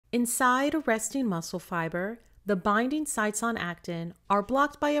Inside a resting muscle fiber, the binding sites on actin are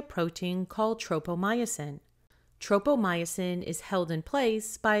blocked by a protein called tropomyosin. Tropomyosin is held in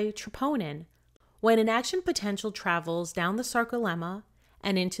place by troponin. When an action potential travels down the sarcolemma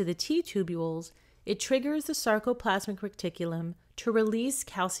and into the T-tubules, it triggers the sarcoplasmic reticulum to release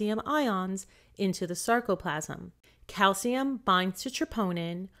calcium ions into the sarcoplasm. Calcium binds to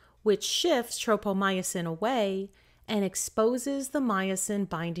troponin, which shifts tropomyosin away and exposes the myosin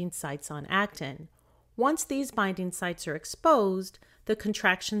binding sites on actin. Once these binding sites are exposed, the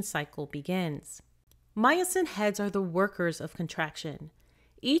contraction cycle begins. Myosin heads are the workers of contraction.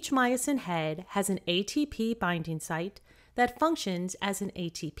 Each myosin head has an ATP binding site that functions as an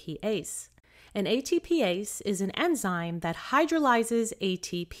ATPase. An ATPase is an enzyme that hydrolyzes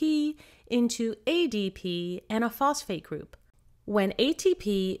ATP into ADP and a phosphate group. When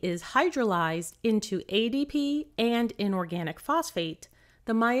ATP is hydrolyzed into ADP and inorganic phosphate,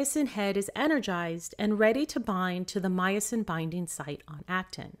 the myosin head is energized and ready to bind to the myosin binding site on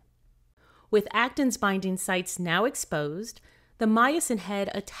actin. With actin's binding sites now exposed, the myosin head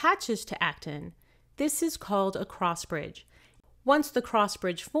attaches to actin. This is called a crossbridge. Once the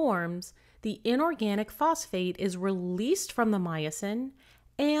crossbridge forms, the inorganic phosphate is released from the myosin,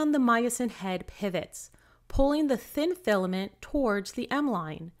 and the myosin head pivots, pulling the thin filament towards the M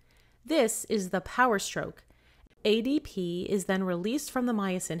line. This is the power stroke. ADP is then released from the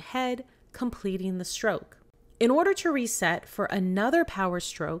myosin head, completing the stroke. In order to reset for another power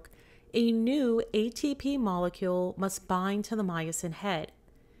stroke, a new ATP molecule must bind to the myosin head.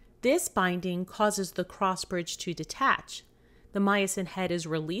 This binding causes the crossbridge to detach. The myosin head is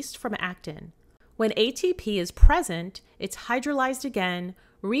released from actin. When ATP is present, it's hydrolyzed again,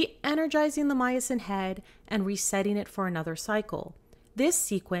 re-energizing the myosin head and resetting it for another cycle. This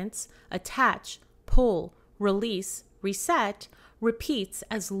sequence, attach, pull, release, reset, repeats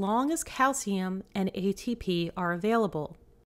as long as calcium and ATP are available.